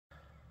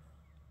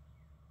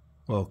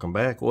Welcome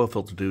back, Oil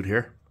Filter Dude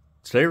here.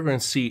 Today we're going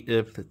to see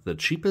if the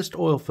cheapest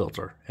oil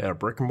filter at a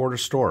brick and mortar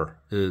store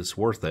is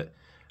worth it,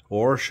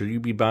 or should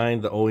you be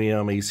buying the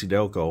OEM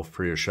ACDelco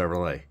for your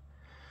Chevrolet.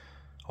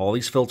 All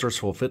these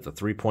filters will fit the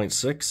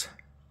 3.6,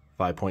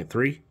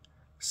 5.3,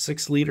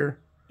 6 liter,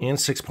 and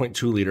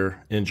 6.2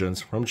 liter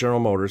engines from General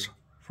Motors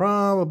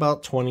from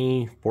about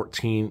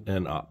 2014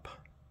 and up.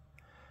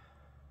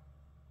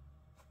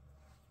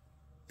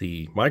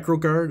 The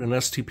MicroGuard and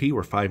STP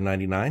were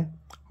 $5.99.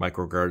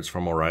 MicroGuard is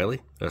from Oreilly.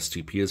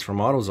 STP is from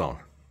AutoZone.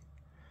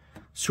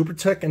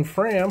 SuperTech and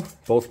Fram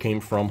both came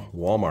from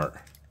Walmart.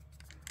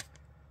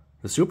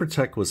 The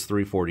SuperTech was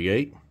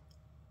 $3.48.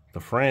 The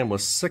Fram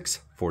was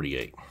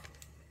 $6.48.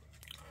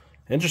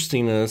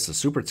 Interesting is the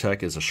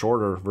SuperTech is a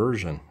shorter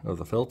version of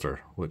the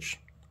filter, which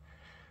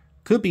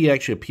could be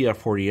actually a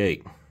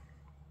PF48.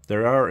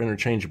 There are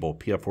interchangeable.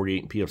 PF48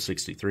 and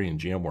PF63 in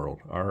GM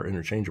world are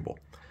interchangeable.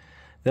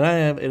 Then I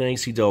have an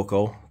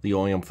ACDelco, the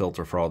OEM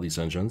filter for all these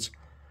engines.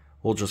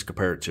 We'll just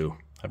compare it to.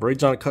 I've already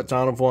done a cut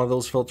down of one of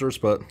those filters,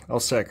 but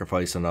I'll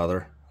sacrifice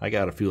another. I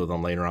got a few of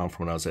them later on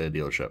from when I was at a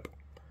dealership.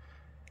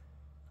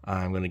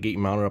 I'm going to get you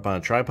mounted up on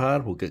a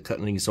tripod. We'll get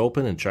cutting these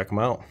open and check them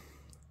out.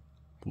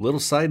 Little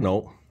side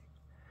note,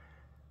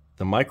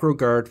 the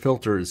MicroGuard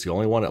filter is the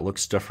only one that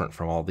looks different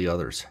from all the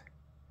others.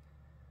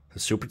 The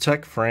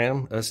SuperTech,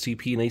 Fram,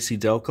 STP, and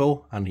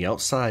ACDelco on the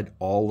outside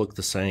all look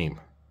the same.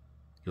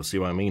 You'll see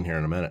what I mean here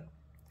in a minute.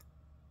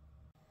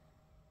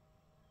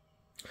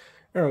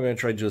 And we're going to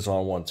try to do this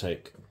all in one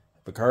take.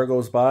 If a car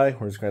goes by,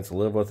 we're just going to have to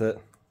live with it.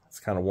 It's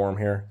kind of warm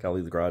here. Got to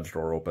leave the garage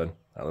door open.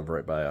 I live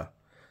right by a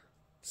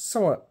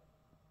somewhat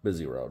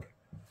busy road.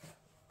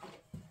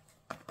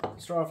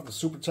 Start off with the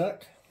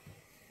SuperTech.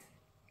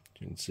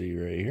 You can see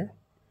right here.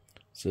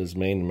 It says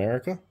Made in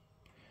America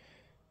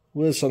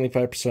with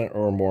 75%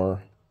 or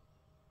more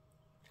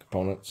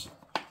components.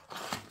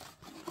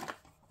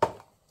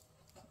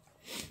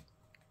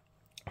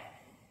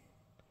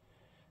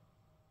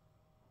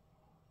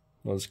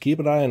 Let's keep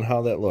an eye on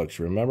how that looks.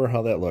 Remember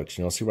how that looks.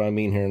 You'll see what I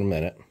mean here in a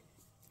minute.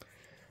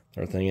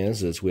 The other thing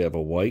is we have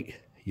a white,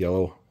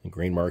 yellow, and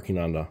green marking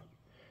on the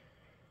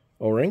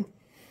O-ring.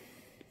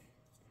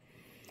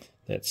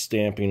 That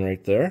stamping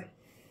right there.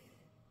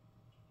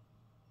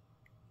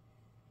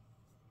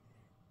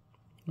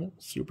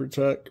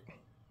 SuperTech.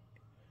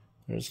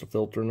 There's the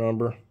filter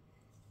number.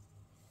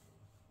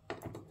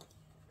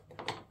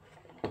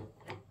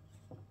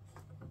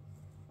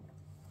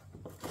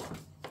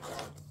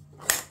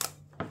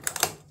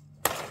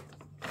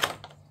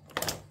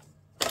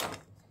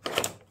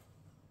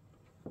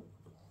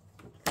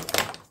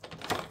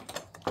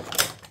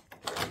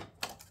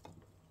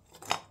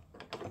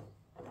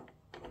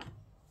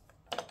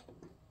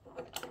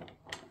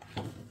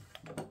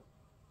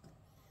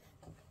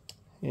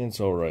 And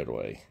so right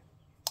away,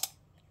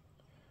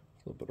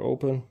 flip it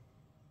open.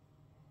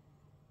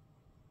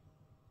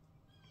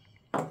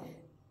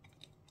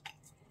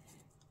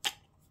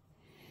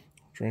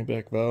 Drain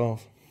back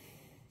valve.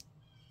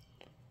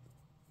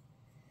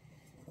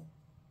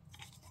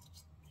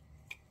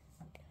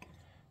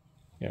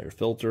 Got your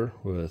filter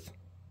with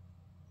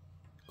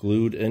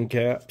glued end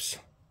caps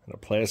and a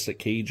plastic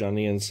cage on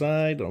the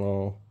inside. Don't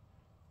know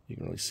if you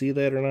can really see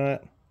that or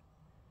not.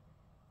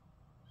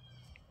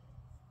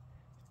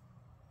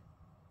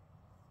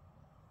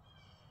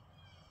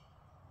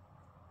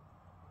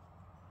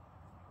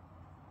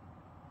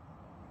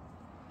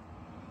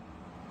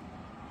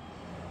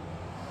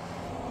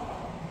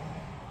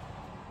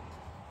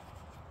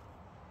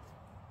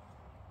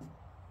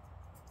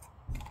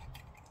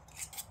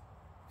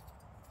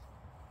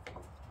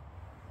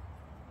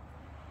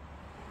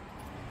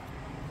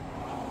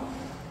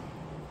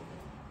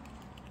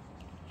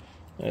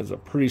 There's a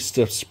pretty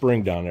stiff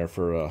spring down there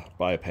for a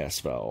bypass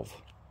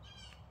valve.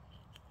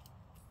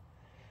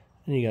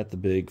 And you got the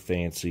big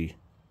fancy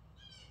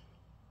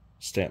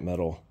stamp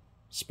metal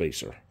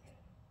spacer.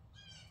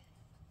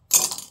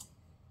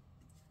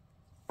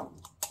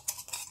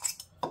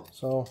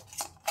 So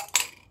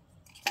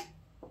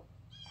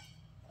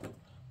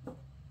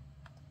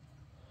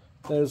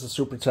there's a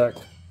SuperTech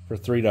for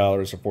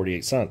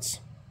 $3.48.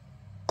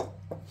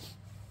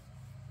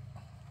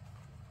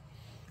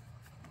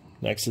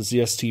 Next is the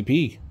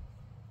STP. It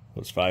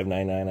was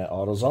 $5.99 at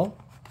AutoZone.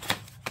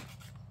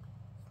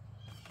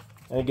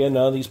 And again,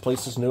 none of these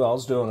places knew I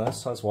was doing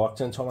this. I just walked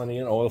in, told them I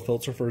need an oil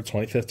filter for a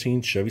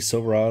 2015 Chevy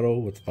Silverado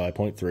with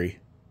 5.3.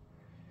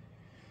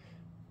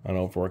 I don't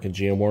know if working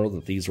GM world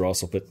that these are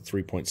also fit the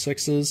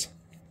 3.6s.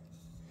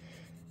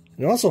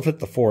 And also fit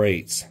the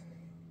 4.8s.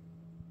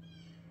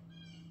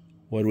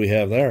 What do we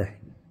have there?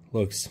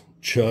 Looks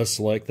just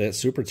like that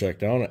SuperTech,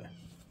 don't it?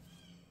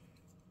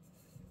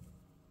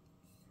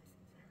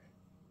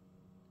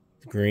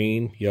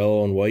 Green,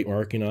 yellow, and white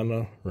marking on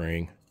the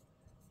ring.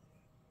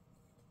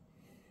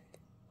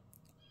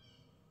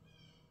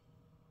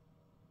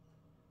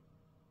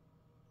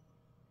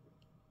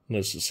 And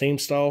it's the same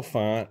style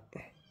font.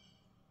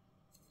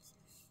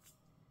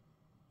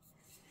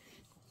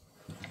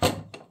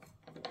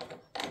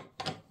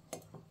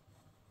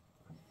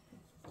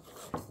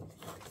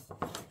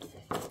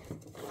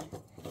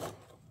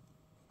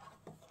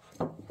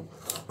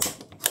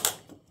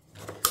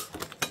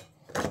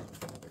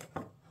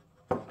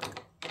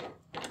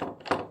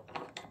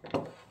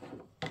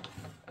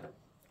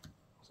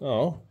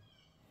 So,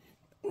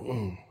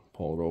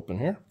 pull it open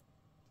here.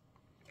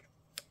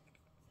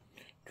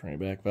 Drain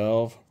back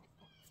valve.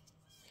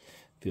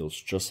 Feels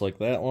just like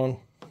that one.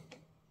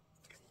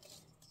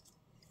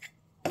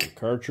 The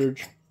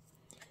cartridge.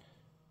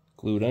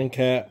 Glued end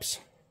caps.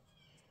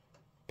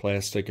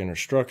 Plastic inner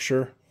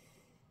structure.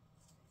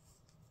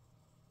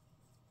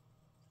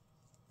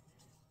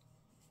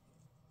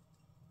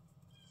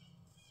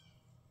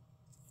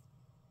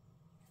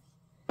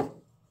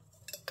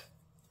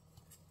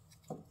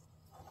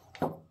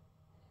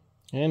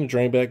 And a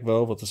drain back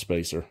valve with a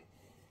spacer.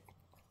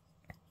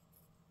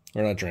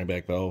 Or not drain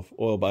back valve,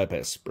 oil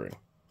bypass spring.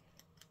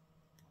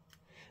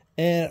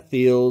 And it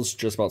feels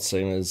just about the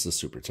same as the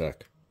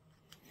SuperTech.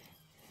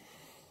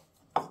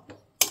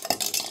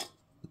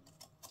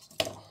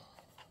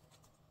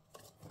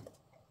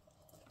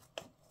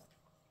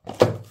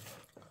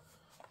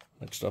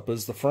 Next up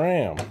is the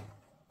Fram.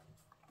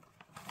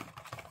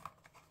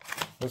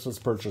 This was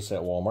purchased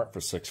at Walmart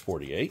for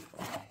 $6.48.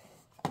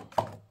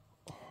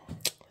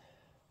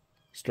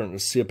 Starting to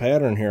see a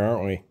pattern here,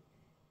 aren't we?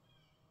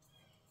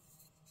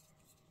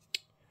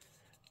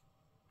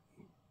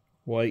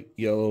 White,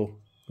 yellow,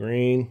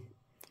 green.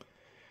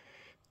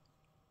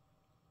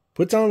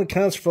 Put down the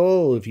comments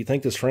below if you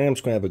think this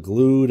Fram's going to have a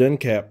glued end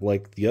cap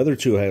like the other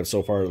two have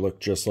so far. It look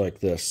just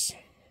like this.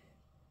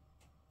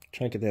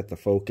 Try and get that to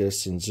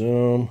focus and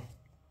zoom.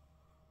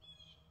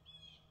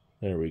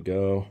 There we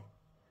go.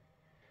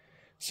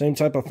 Same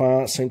type of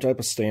font, same type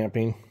of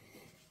stamping.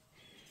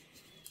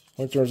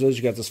 Only difference is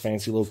you got this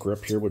fancy little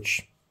grip here,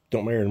 which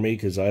don't matter to me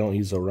because I don't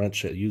use a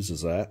wrench that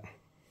uses that.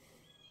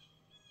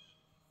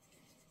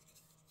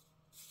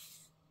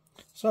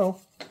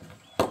 So,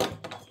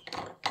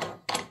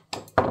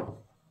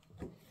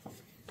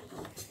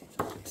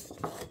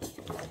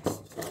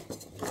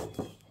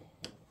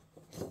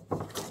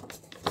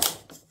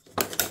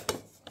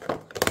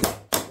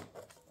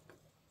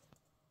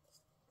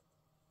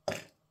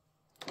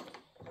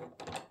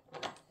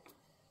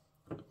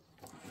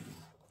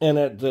 and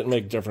it didn't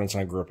make a difference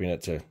on gripping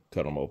it to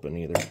cut them open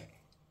either.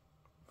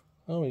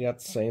 Oh, we got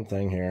the same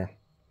thing here.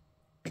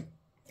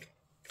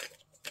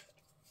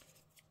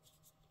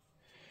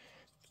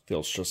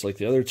 Feels just like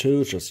the other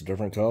two, it's just a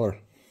different color.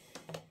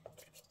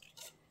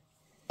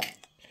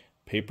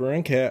 Paper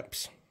and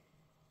caps.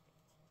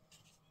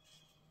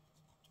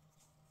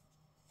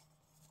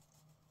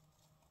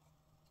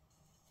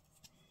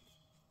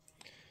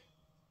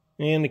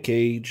 And the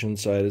cage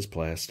inside is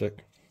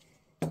plastic.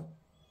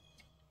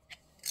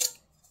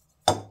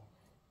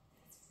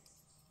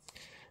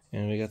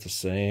 And we got the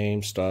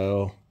same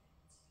style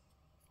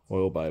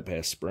oil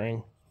bypass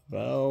spring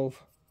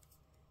valve.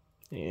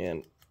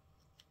 And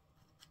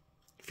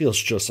feels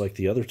just like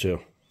the other two.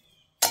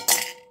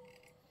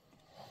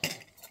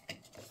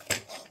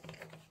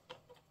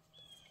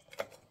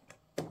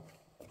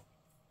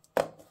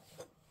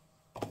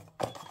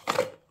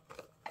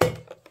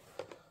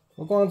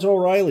 We'll go on to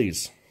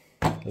Oreilly's.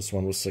 This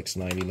one was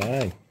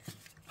 $6.99.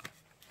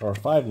 Or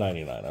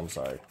 $5.99, I'm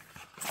sorry.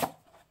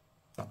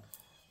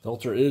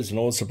 Filter is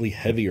noticeably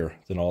heavier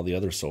than all the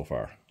others so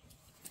far.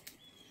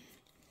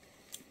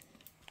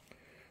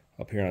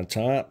 Up here on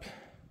top, it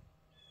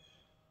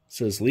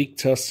says leak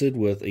tested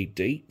with a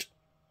date.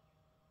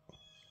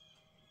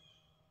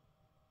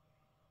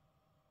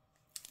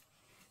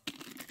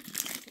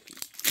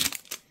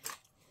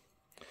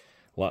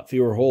 A lot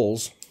fewer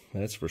holes,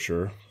 that's for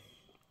sure.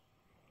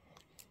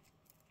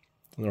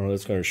 I don't know if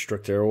that's going to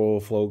restrict air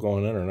oil flow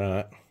going in or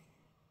not.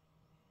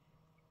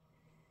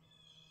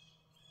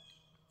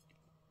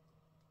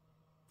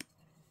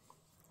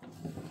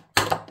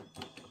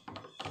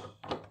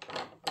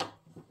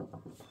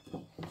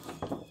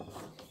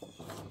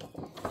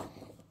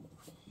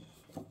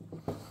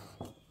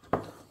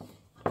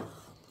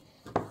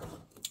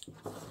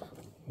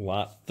 A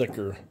lot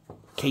thicker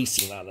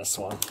casing on this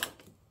one.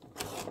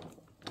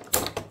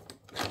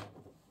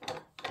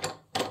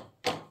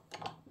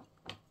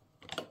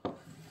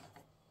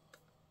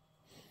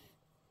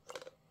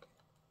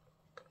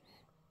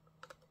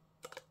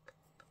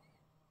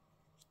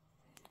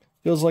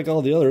 Feels like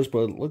all the others,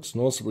 but it looks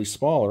noticeably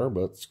smaller,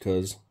 but it's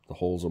because the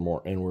holes are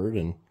more inward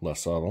and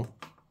less of them.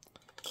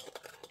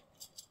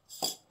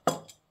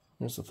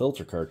 There's the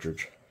filter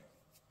cartridge.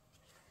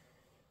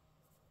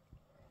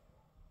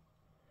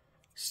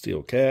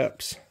 Steel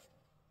caps.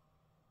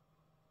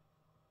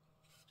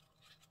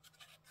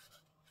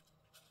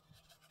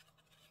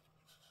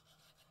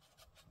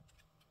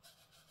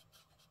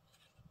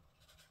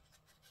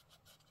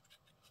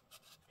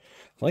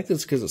 I like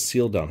this because it's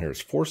sealed down here.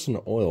 It's forcing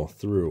the oil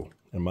through,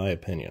 in my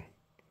opinion.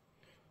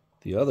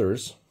 The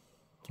others,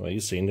 well, you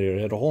seen they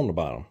had a hole in the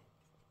bottom.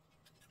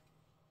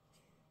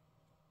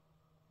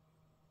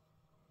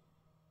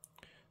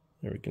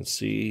 There we can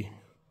see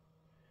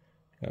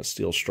got a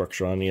steel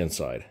structure on the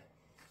inside.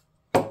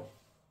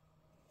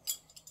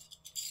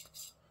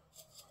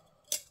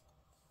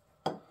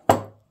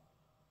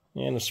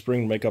 And a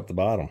spring to make up the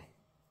bottom.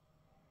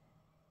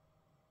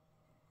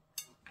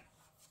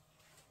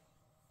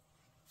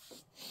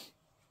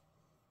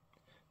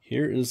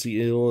 here is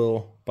the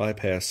oil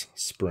bypass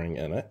spring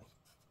in it.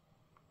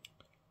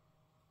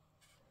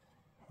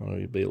 I don't know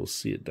if you'll be able to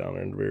see it down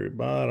there in the very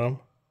bottom.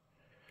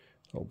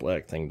 Little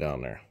black thing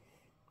down there.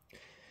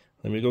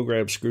 Let me go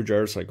grab a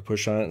screwdriver so I can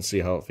push on it and see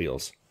how it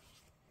feels.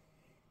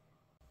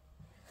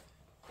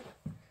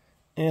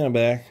 And I'm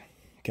back.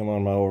 Came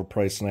on my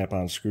overpriced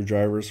snap-on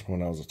screwdrivers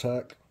when I was a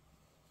tech.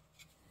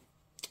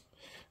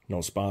 No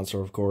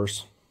sponsor, of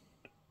course.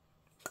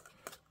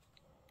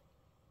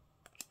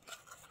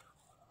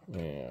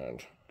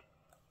 And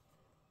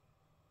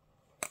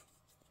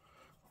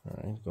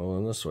alright,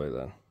 going this way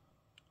then.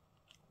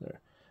 There.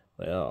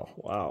 Oh,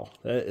 wow,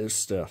 that is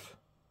stiff.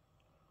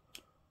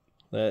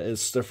 That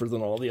is stiffer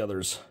than all the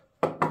others.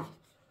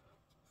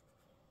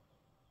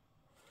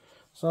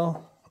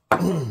 So,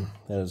 that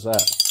is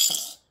that.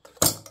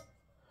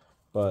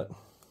 But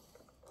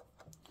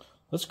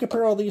let's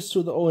compare all these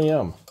to the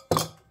OEM.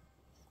 Let's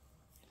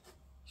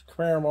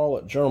compare them all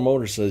what General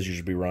Motors says you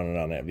should be running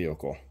on that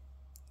vehicle.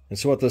 And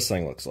see what this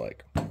thing looks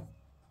like.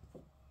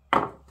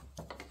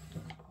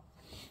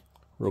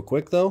 Real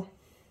quick though,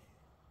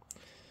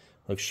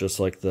 looks just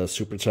like the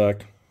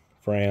SuperTech,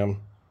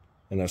 Fram,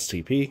 and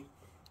STP.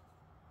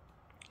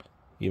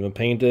 Even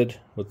painted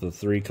with the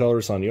 3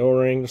 colors on the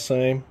O-ring the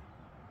same.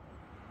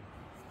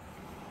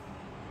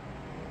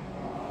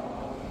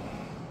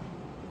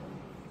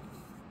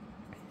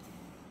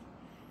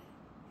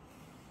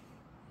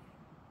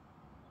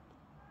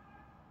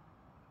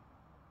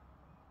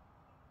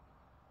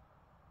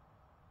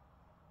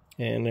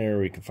 And there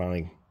we can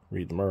finally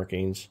read the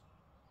markings.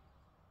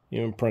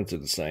 Even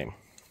printed the same.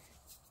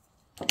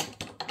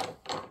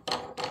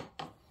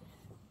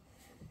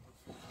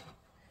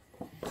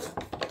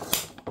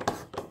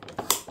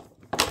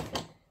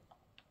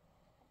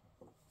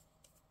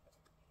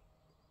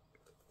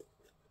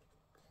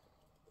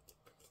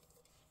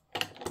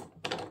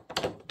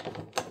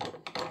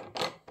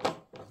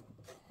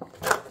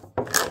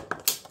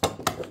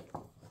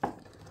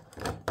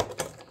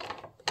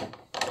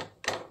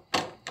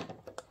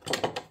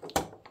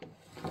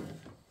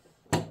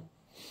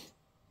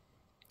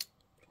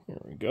 There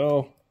we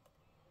go.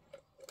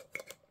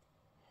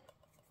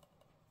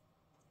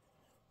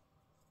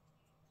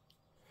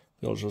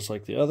 Feels just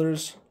like the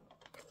others.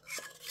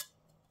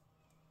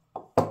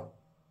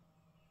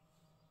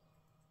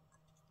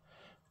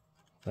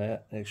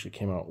 That actually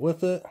came out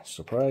with it.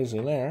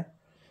 Surprising there.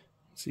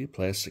 See,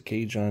 plastic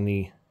cage on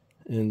the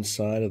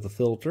inside of the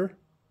filter.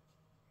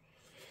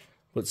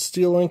 But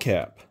steel end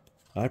cap.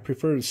 I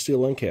prefer the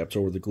steel end caps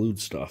over the glued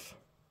stuff.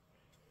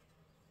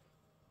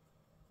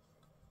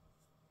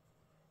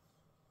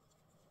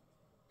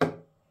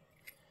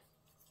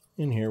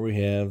 And here we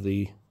have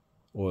the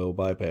oil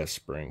bypass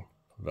spring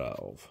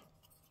valve.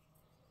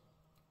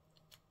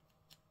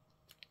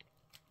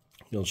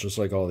 Feels just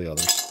like all the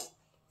others.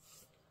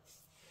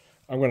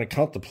 I'm going to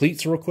count the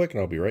pleats real quick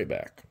and I'll be right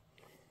back.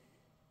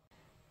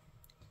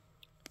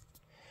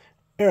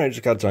 Alright, I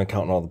just got done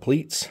counting all the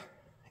pleats.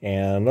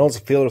 And there's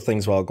a few other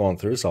things while going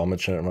through, so I'll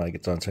mention it when I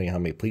get done telling you how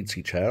many pleats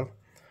each have.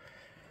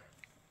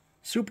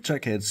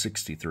 SuperTech had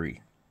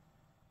 63.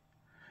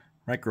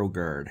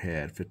 MicroGuard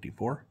had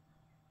 54.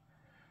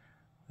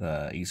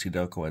 The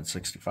ACDelco had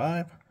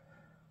 65.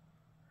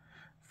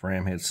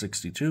 Fram had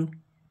 62.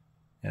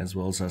 As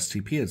well as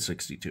STP had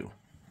 62.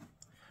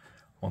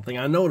 One thing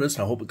I noticed,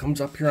 and I hope it comes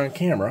up here on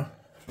camera,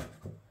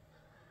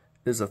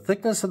 is the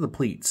thickness of the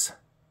pleats.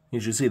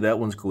 As you see, that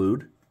one's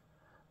glued.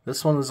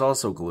 This one is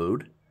also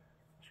glued.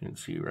 As you can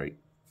see right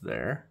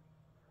there.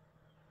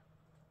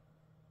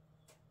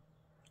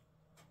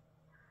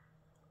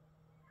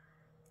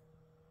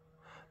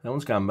 That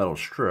one's got a metal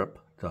strip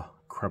to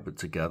crimp it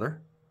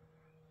together.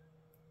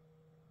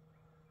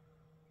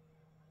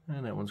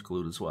 And that one's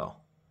glued as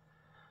well.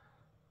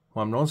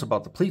 What I'm noticing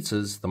about the pleats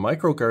is the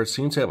MicroGuard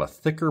seems to have a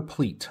thicker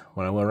pleat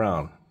when I went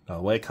around. Now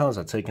the way it comes,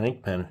 I take an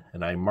ink pen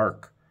and I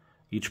mark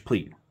each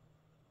pleat.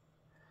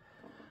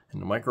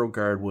 And the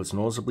MicroGuard was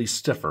noticeably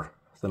stiffer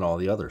than all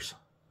the others.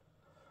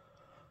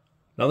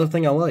 Another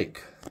thing I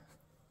like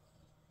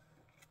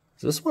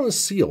is this one is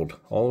sealed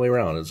all the way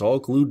around. It's all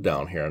glued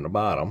down here on the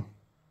bottom.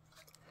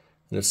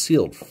 And it's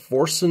sealed,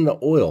 forcing the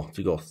oil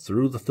to go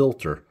through the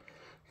filter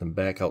and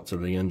back out to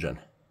the engine.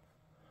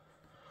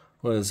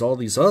 Whereas all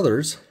these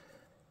others,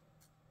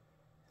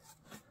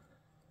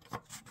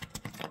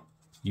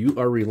 you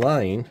are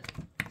relying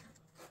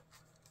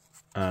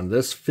on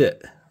this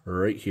fit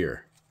right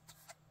here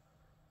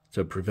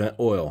to prevent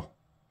oil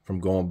from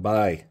going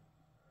by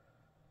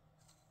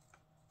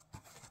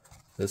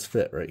this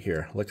fit right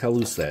here. Look how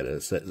loose that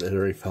is. That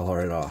already fell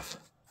right off.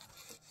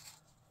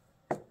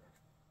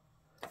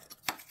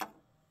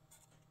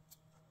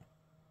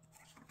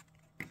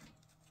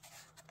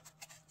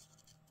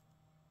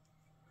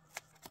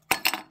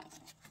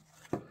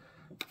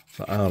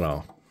 So I don't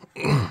know.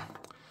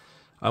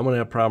 I'm going to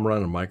have a problem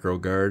running a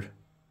MicroGuard.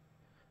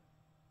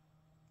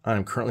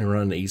 I'm currently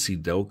running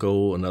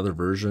ACDelco, another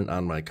version,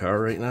 on my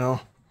car right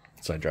now.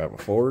 So I drive a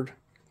Ford.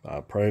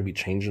 I'll probably be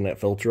changing that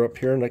filter up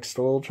here next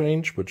oil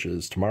change, which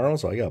is tomorrow,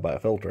 so I got to buy a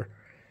filter.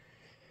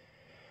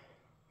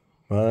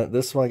 But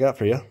this is what I got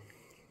for you.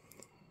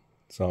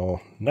 So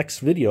next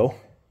video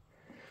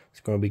is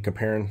going to be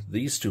comparing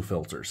these two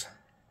filters.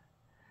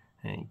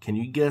 And can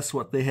you guess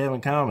what they have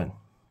in common?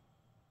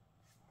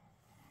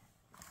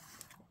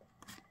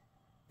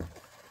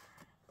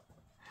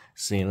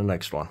 See you in the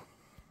next one.